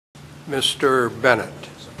Mr. Bennett.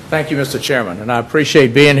 Thank you, Mr. Chairman, and I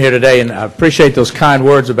appreciate being here today, and I appreciate those kind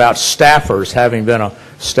words about staffers. Having been a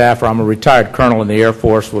staffer, I'm a retired colonel in the Air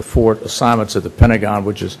Force with 4 assignments at the Pentagon,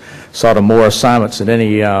 which is sort of more assignments than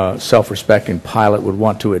any self-respecting pilot would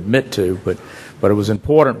want to admit to, but it was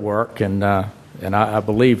important work, and I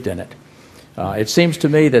believed in it. It seems to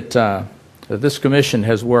me that this commission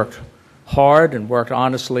has worked hard and worked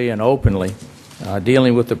honestly and openly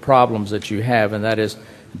dealing with the problems that you have, and that is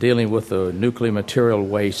dealing with the nuclear material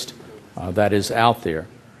waste that is out there.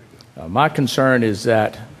 My concern is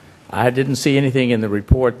that I didn't see anything in the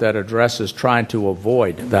report that addresses trying to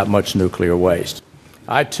avoid that much nuclear waste.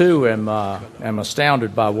 I, too, am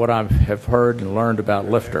astounded by what I have heard and learned about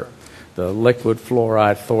LIFTR, the liquid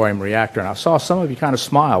fluoride thorium reactor. And I saw some of you kind of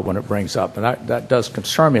smile when it brings up, and that does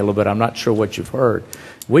concern me a little bit. I'm not sure what you've heard.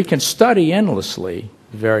 We can study endlessly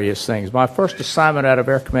various things. My first assignment out of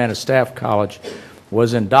Air Command and Staff College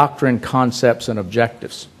was in Doctrine, Concepts, and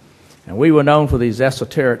Objectives. And we were known for these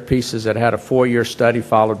esoteric pieces that had a 4-year study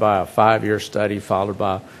followed by a 5-year study followed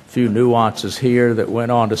by a few nuances here that went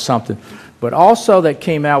on to something. But also that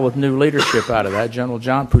came out with new leadership out of that. General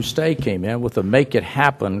John Poustay came in with a make it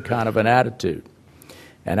happen kind of an attitude.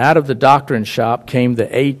 And out of the doctrine shop came the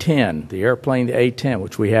A-10, the airplane, the A-10,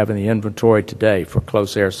 which we have in the inventory today for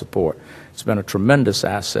close air support. It's been a tremendous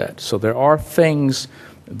asset. So there are things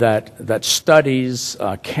that studies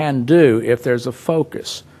can do if there's a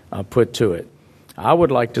focus put to it. I would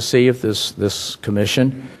like to see if this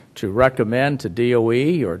commission to recommend to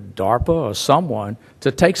DOE or DARPA or someone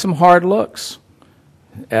to take some hard looks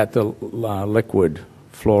at the liquid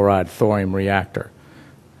fluoride thorium reactor.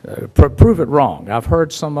 Prove it wrong. I've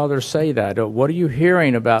heard some others say that. What are you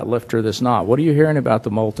hearing about LIFTR that's not? What are you hearing about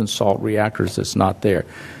the molten salt reactors that's not there?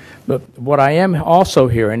 But what I am also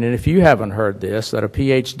hearing, and if you haven't heard this, that a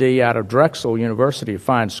PhD out of Drexel University, a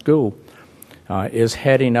fine school, is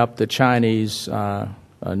heading up the Chinese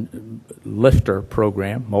LIFTR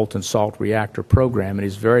program, molten salt reactor program, and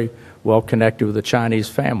he's very well connected with the Chinese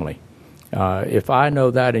family. If I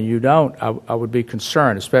know that and you don't, I would be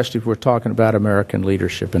concerned, especially if we're talking about American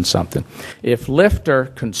leadership in something. If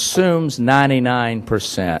LIFTR consumes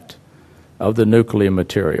 99% of the nuclear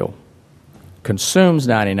material, consumes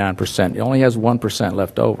 99%, it only has 1%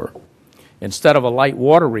 left over. Instead of a light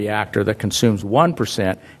water reactor that consumes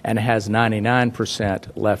 1% and has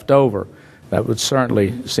 99% left over, that would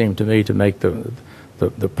certainly seem to me to make the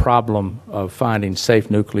problem of finding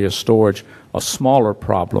safe nuclear storage a smaller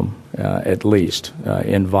problem, at least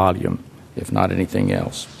in volume, if not anything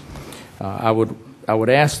else. I would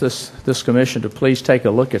ask this commission to please take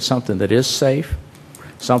a look at something that is safe,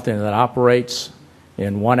 something that operates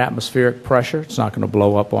in 1 atmospheric pressure. It's not going to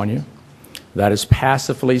blow up on you. That is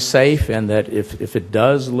passively safe, and that if it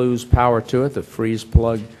does lose power to it, the freeze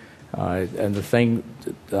plug and the thing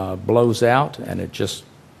blows out and it just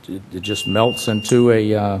melts into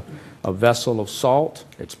a vessel of salt.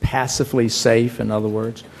 It's passively safe, in other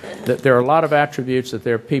words. That there are a lot of attributes that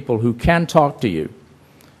there are people who can talk to you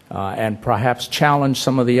and perhaps challenge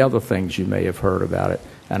some of the other things you may have heard about it.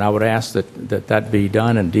 And I would ask that be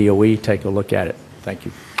done, and DOE take a look at it. Thank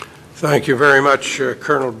you. Thank you very much,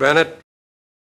 Colonel Bennett.